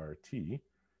rho RT.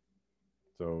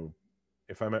 So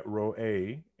if I'm at rho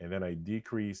A and then I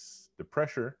decrease the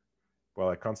pressure, well,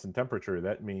 at constant temperature,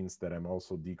 that means that I'm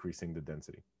also decreasing the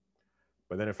density.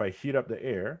 But then if I heat up the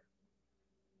air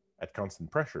at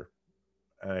constant pressure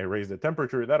and I raise the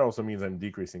temperature, that also means I'm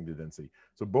decreasing the density.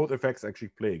 So both effects actually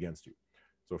play against you.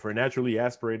 So for a naturally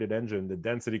aspirated engine, the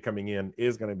density coming in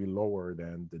is going to be lower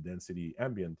than the density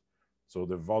ambient. So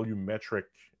the volumetric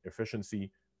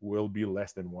efficiency will be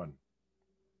less than 1.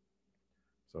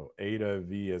 So eta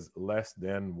V is less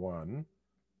than 1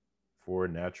 for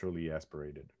naturally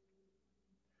aspirated.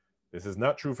 This is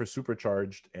not true for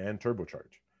supercharged and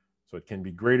turbocharged. So it can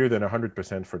be greater than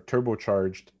 100% for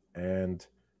turbocharged and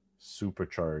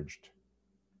supercharged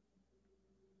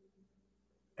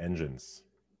engines.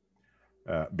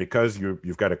 Because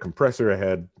you've got a compressor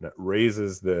ahead that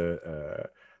raises the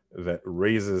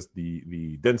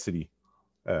density,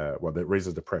 well, that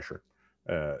raises the pressure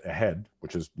ahead,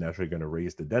 which is naturally going to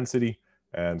raise the density.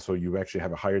 And so you actually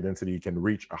have a higher density. You can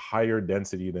reach a higher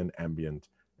density than ambient.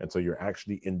 And so you're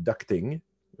actually inducting,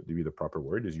 to be the proper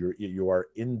word, is you are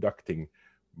inducting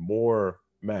more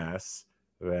mass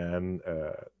than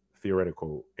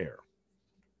theoretical air.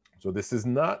 So this is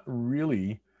not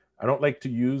really, I don't like to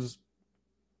use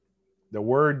the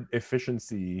word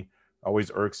efficiency,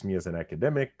 always irks me as an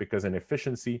academic, because an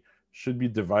efficiency should be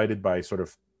divided by sort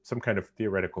of some kind of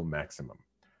theoretical maximum,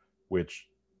 which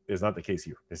is not the case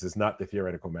here. This is not the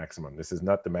theoretical maximum. This is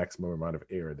not the maximum amount of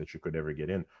air that you could ever get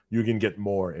in. You can get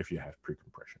more if you have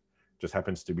precompression. It just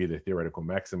happens to be the theoretical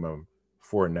maximum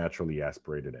for a naturally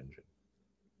aspirated engine.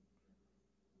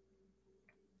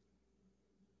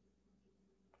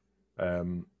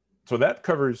 So that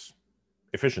covers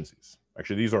efficiencies.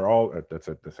 Actually, these are all, that's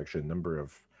actually a number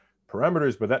of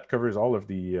parameters, but that covers all of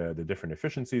the different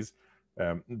efficiencies.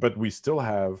 But we still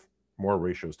have more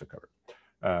ratios to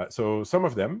cover. So some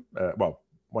of them, well,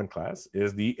 one class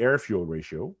is the air-fuel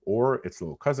ratio, or its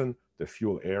little cousin, the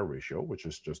fuel-air ratio, which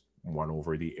is just 1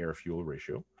 over the air-fuel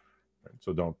ratio. Right?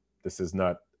 So this is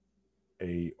not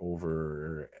A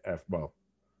over F, well,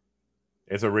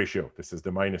 it's a ratio. This is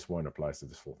the -1 applies to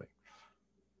this full thing.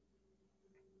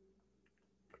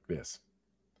 Like this.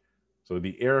 So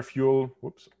the air-fuel,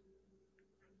 whoops.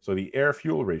 So the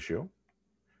air-fuel ratio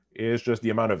is just the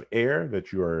amount of air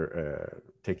that you are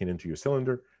taking into your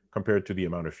cylinder compared to the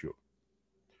amount of fuel.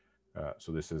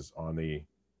 So this is on a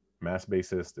mass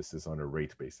basis. This is on a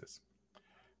rate basis.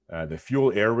 The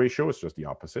fuel-air ratio is just the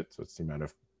opposite. So it's the amount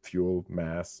of fuel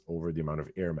mass over the amount of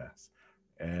air mass.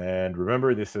 And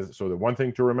remember, this is, so the one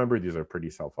thing to remember, these are pretty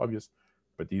self-obvious,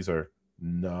 but these are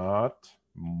not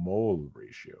mole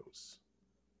ratios.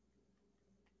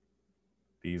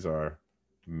 These are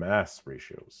mass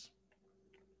ratios.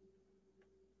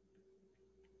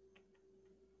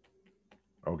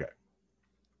 Okay.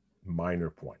 Minor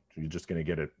point. You're just going to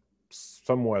get a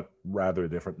somewhat rather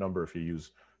different number if you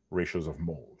use ratios of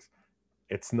moles.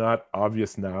 It's not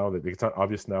obvious now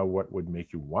what would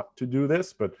make you want to do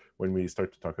this, but when we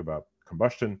start to talk about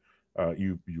combustion,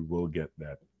 you will get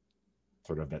that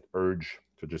sort of that urge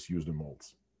to just use the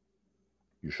moles.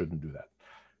 You shouldn't do that.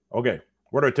 Okay,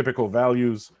 what are typical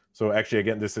values? So actually,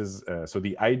 again, this is, so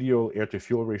the ideal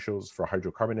air-to-fuel ratios for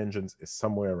hydrocarbon engines is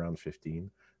somewhere around 15.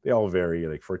 They all vary,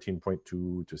 like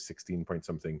 14.2 to 16 point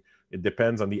something. It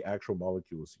depends on the actual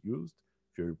molecules used.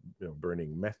 If you're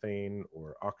burning methane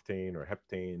or octane or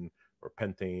heptane or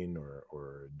pentane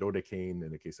or dodecane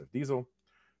in the case of diesel.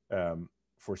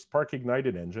 For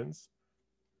spark-ignited engines,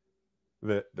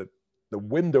 the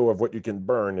window of what you can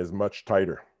burn is much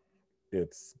tighter.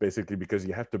 It's basically because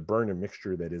you have to burn a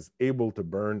mixture that is able to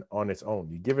burn on its own.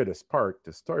 You give it a spark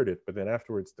to start it, but then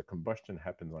afterwards the combustion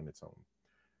happens on its own.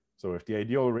 So if the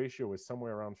ideal ratio is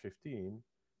somewhere around 15,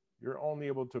 you're only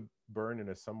able to burn in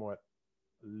a somewhat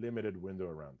limited window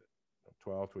around it,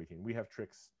 12 to 18. We have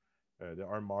tricks. There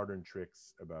are modern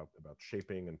tricks about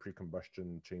shaping and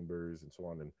pre-combustion chambers and so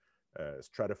on, and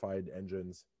stratified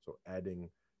engines. So adding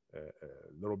a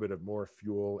little bit of more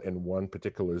fuel in one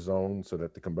particular zone so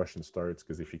that the combustion starts.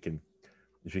 Because if you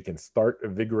can start a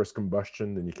vigorous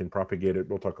combustion, then you can propagate it.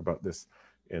 We'll talk about this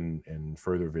in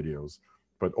further videos.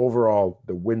 But overall,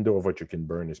 the window of what you can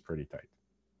burn is pretty tight.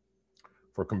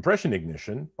 For compression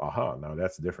ignition, now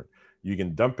that's different. You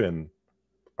can dump in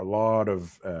a lot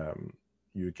of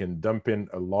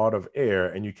air,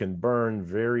 and you can burn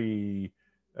very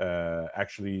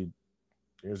actually.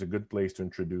 Here's a good place to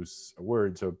introduce a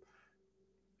word. So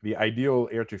the ideal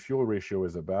air to fuel ratio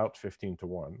is about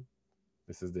 15:1.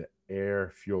 This is the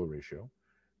air fuel ratio.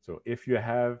 So if you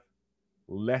have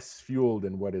less fuel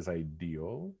than what is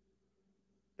ideal,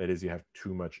 that is, you have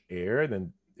too much air,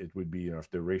 then it would be, if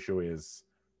the ratio is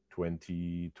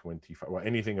 20, 25, well,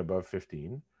 anything above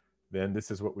 15, then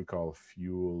this is what we call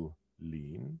fuel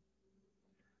lean.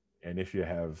 And if you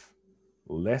have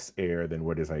less air than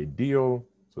what is ideal,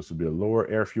 so this would be a lower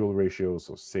air fuel ratio,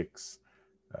 so 6,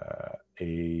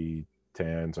 8,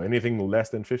 10, so anything less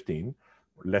than 15,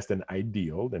 or less than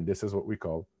ideal, then this is what we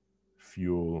call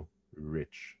fuel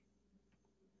rich.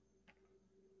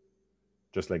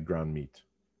 Just like ground meat,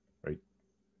 right?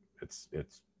 It's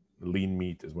lean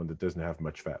meat is one that doesn't have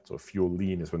much fat. So fuel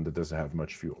lean is one that doesn't have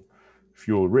much fuel.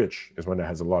 Fuel rich is one that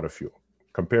has a lot of fuel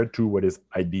compared to what is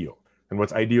ideal. And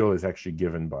what's ideal is actually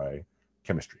given by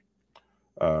chemistry.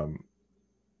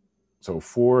 So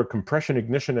for compression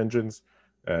ignition engines,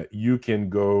 you can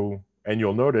go, and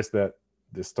you'll notice that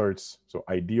this starts, so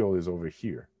ideal is over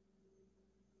here,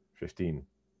 15.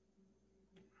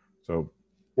 So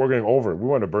we're going over, we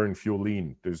want to burn fuel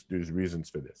lean. There's reasons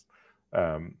for this.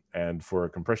 And for a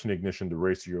compression ignition, the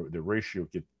ratio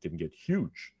can get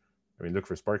huge. I mean, look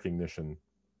for spark ignition,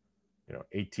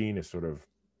 18 is sort of,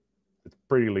 it's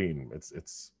pretty lean.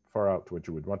 It's far out to what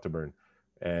you would want to burn.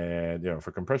 And,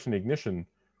 for compression ignition,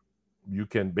 you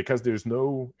can, because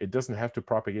it doesn't have to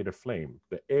propagate a flame.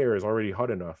 The air is already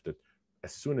hot enough that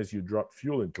as soon as you drop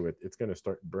fuel into it, it's going to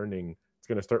start burning. It's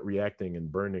going to start reacting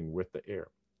and burning with the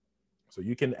air. So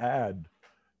you can add,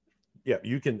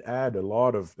 a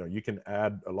lot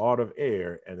of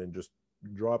air and then just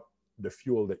drop the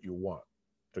fuel that you want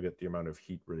to get the amount of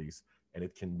heat release, and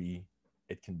it can be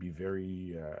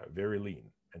very very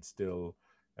lean and still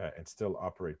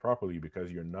operate properly, because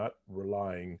you're not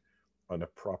relying on a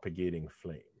propagating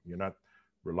flame. You're not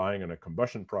relying on a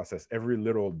combustion process. Every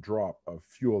little drop of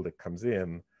fuel that comes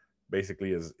in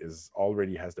basically is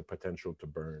already has the potential to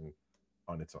burn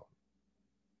on its own.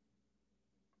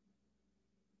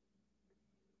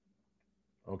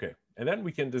 Okay, and then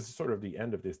this is sort of the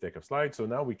end of this deck of slides. So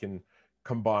now we can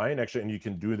combine, actually, and you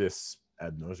can do this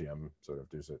ad nauseum. Sort of,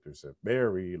 there's a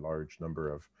very large number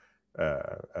of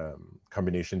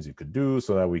combinations you could do.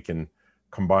 So now we can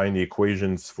combine the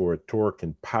equations for torque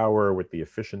and power with the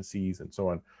efficiencies and so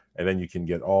on, and then you can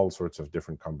get all sorts of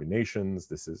different combinations.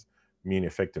 This is mean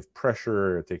effective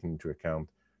pressure, taking into account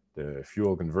the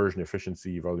fuel conversion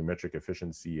efficiency, volumetric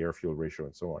efficiency, air fuel ratio,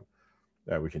 and so on.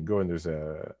 We can go, and there's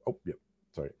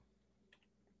sorry.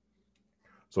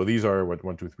 So these are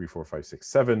 1, 2, 3, 4, 5, 6,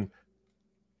 7.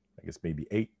 I guess maybe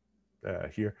 8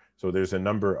 here. So there's a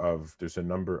number of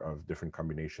different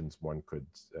combinations one could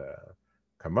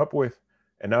come up with.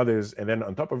 And then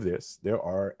on top of this, there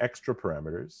are extra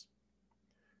parameters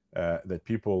that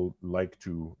people like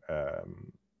to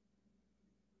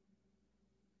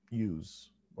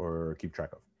use or keep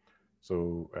track of.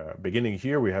 So beginning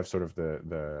here, we have sort of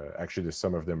actually there's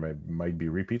some of them might be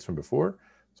repeats from before.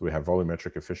 So we have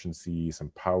volumetric efficiency, some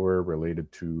power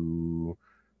related to,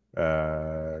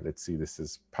 let's see, this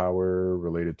is power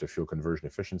related to fuel conversion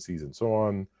efficiencies and so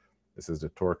on. This is the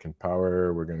torque and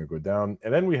power. We're going to go down.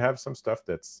 And then we have some stuff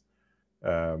that's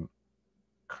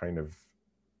kind of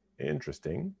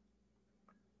interesting.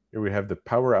 Here we have the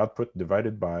power output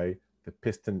divided by the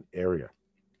piston area.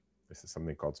 This is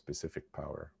something called specific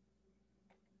power.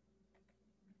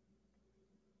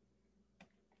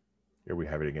 Here we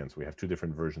have it again. So we have 2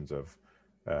 different versions of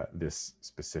this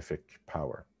specific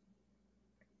power.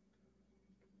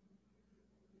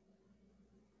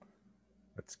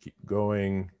 Let's keep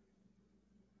going.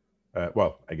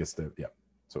 Well, I guess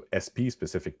so SP,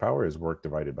 specific power, is work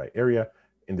divided by area.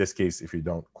 In this case, if you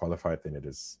don't qualify it, then it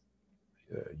is,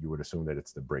 you would assume that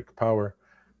it's the brake power.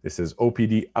 This is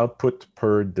OPD, output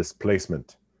per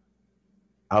displacement.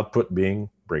 Output being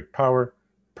brake power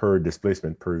per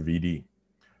displacement per VD.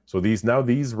 So these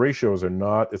ratios are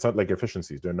not, it's not like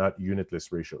efficiencies. They're not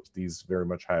unitless ratios. These very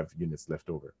much have units left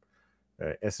over.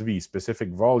 SV, specific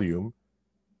volume,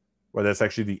 well, that's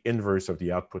actually the inverse of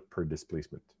the output per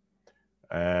displacement.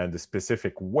 And the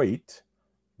specific weight,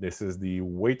 this is the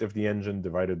weight of the engine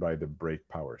divided by the brake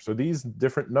power. So these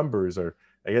different numbers are,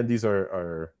 again, these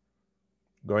are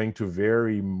going to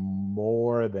vary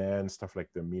more than stuff like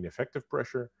the mean effective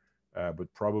pressure,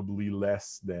 but probably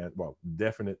less than, well,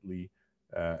 definitely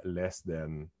less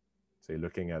than, say,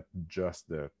 looking at just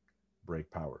the brake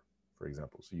power, for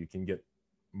example. So you can get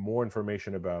more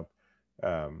information about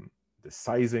the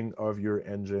sizing of your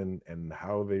engine and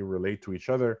how they relate to each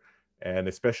other, and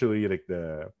especially like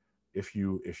if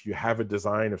you have a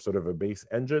design of sort of a base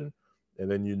engine, and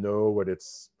then you know what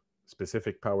its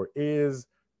specific power is,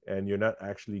 and you're not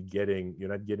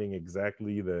getting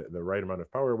exactly the right amount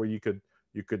of power, where you could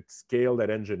scale that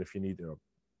engine if you need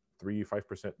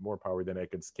 3-5% more power. Then I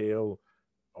could scale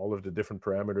all of the different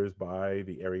parameters by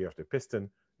the area of the piston,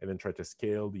 and then try to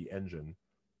scale the engine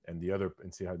and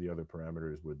see how the other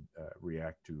parameters would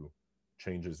react to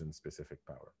changes in specific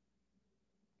power.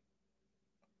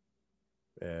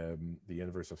 The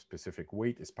inverse of specific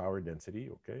weight is power density.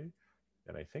 Okay,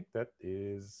 and I think that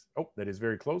is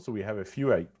very close. So we have a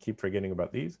few. I keep forgetting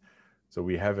about these. So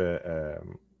we have a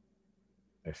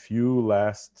few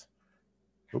last.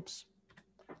 Oops.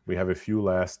 We have a few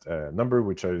last number,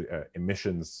 which are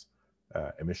emissions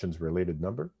related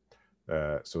number.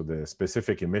 So the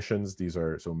specific emissions, these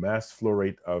are mass flow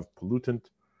rate of pollutant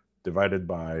divided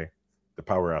by the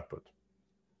power output.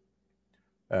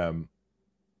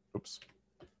 Oops.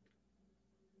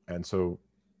 And so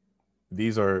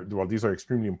these are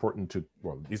extremely important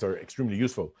these are extremely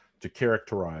useful to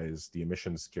characterize the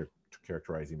emissions,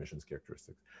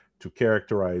 characteristics, to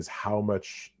characterize how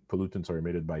much pollutants are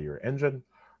emitted by your engine.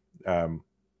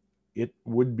 It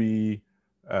would be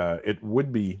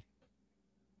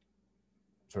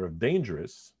sort of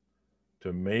dangerous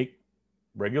to make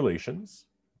regulations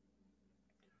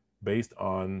based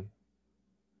on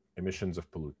emissions of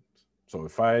pollutants. So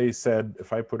if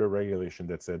I put a regulation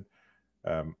that said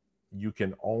any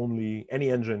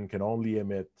engine can only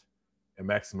emit a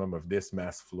maximum of this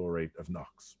mass flow rate of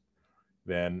NOx,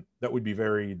 then that would be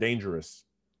very dangerous,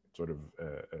 that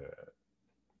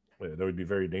would be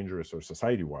very dangerous or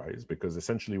society-wise, because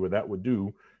essentially what that would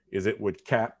do is it would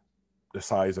cap the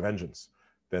size of engines.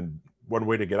 Then one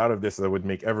way to get out of this is I would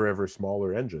make ever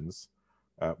smaller engines,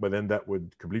 but then that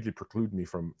would completely preclude me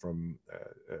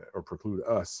or preclude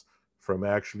us from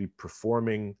actually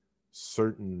performing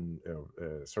certain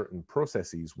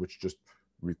processes which just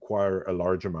require a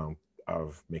large amount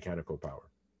of mechanical power.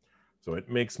 So it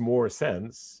makes more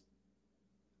sense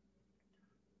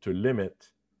to limit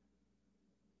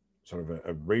sort of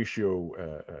a ratio,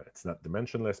 it's not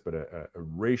dimensionless, but a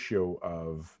ratio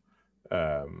of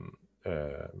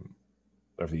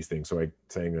these things. So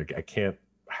saying like I can't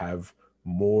have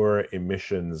more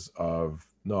emissions of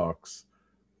NOx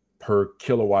per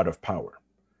kilowatt of power.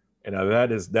 And now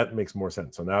that makes more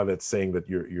sense. So now that's saying that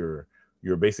you're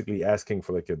basically asking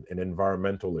for like an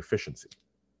environmental efficiency.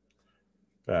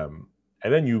 And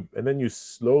then you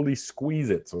slowly squeeze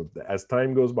it. So as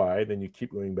time goes by, then you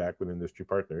keep going back with industry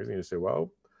partners and you say,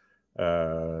 well,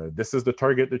 this is the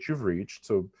target that you've reached.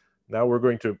 So now we're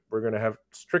going to have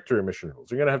stricter emission rules.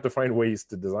 You're going to have to find ways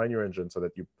to design your engine so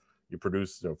that you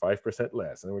produce 5%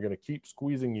 less. And we're going to keep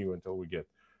squeezing you until we get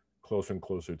closer and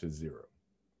closer to zero.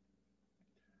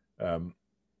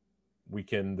 We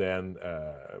can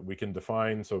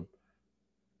define, so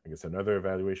I guess another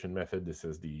evaluation method, this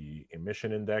is the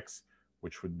emission index,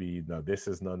 which would be, now this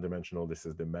is non-dimensional, this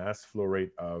is the mass flow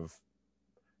rate of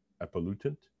a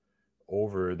pollutant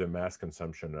over the mass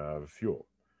consumption of fuel.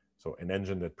 So an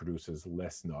engine that produces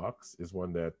less NOx is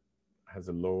one that has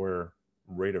a lower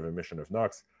rate of emission of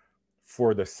NOx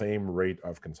for the same rate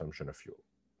of consumption of fuel.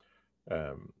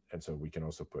 And so we can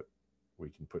also put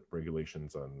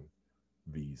regulations on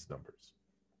these numbers.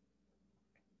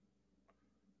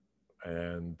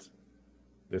 And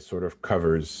this sort of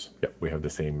covers, we have the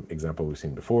same example we've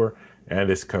seen before, and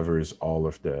this covers all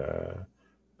of the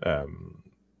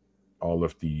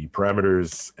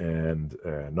parameters and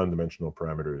non-dimensional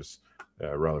parameters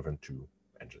relevant to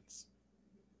engines.